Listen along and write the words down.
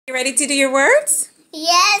You ready to do your words?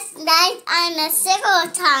 Yes, that's on a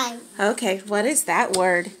single time. Okay, what is that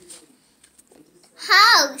word?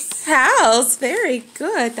 House. House. Very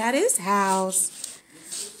good. That is house.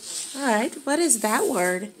 All right, what is that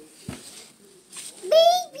word?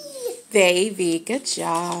 Baby. Baby. Good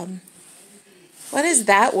job. What is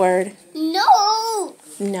that word? No.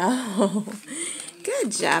 No.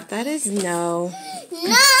 Good job. That is no.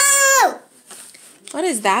 No. What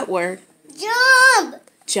is that word? Jump.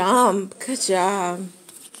 Jump. Good job.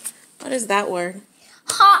 What is that word?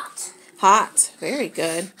 Hot. Hot. Very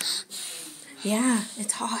good. Yeah,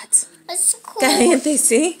 it's hot. It's cool. Can't they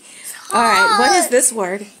see? All right, what is this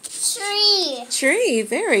word? Tree. Tree.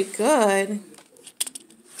 Very good.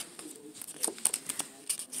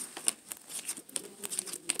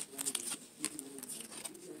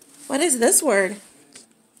 What is this word?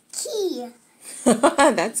 Key.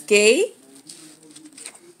 That's gay.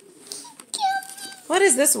 What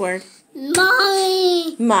is this word?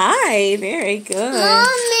 Mommy. My. Very good. Mommy.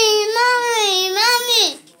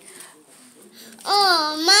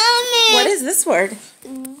 Oh, Mommy. What is this word?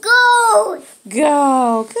 Go.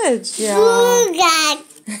 Go. Good job.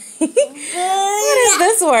 What is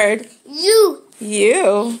this word? You.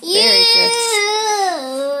 You. Very good.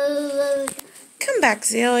 You. Come back,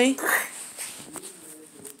 Zelie.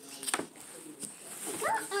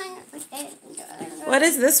 What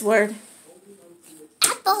is this word?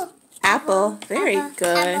 Apple. Apple. Very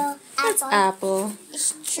good. That's apple.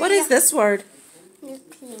 What is this word?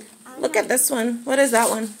 Look at this one. What is that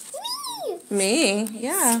one? Me.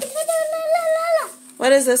 Yeah.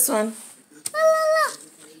 What is this one?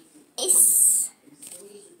 Is.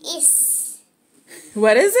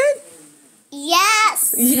 What is it?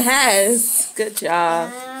 Yes. Yes. Good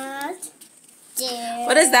job. Dear.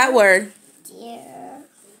 What is that word? Dear.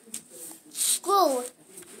 Go.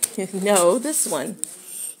 No, this one.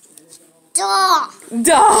 Dog.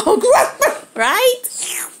 Dog. Right?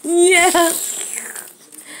 Yeah.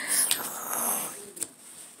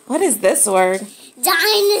 What is this word?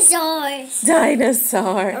 Dinosaurs.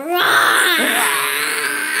 Dinosaur. Roar.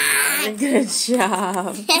 Good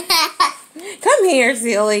job. Come here,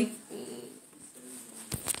 Zelie.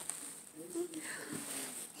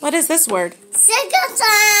 What is this word? Circle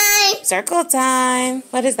time. Circle time.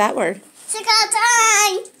 What is that word? Circle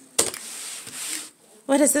time.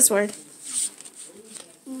 What is this word?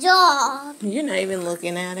 Dog. You're not even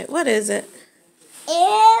looking at it. What is it?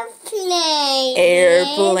 Airplane.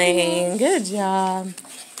 Airplane. Good job.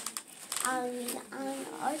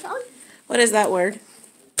 What is that word?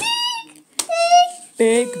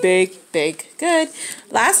 Big, big, big. Good.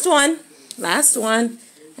 Last one. Last one.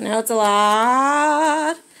 I know it's a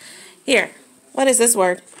lot. Here. What is this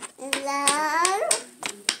word? Love.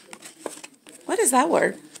 What is that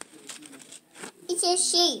word? It's a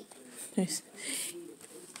sheep.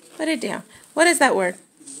 Put it down. What is that word?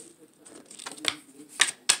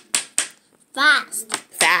 Fast.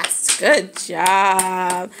 Fast. Good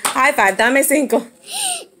job. High five. Dame cinco.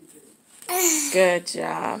 Good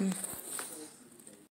job.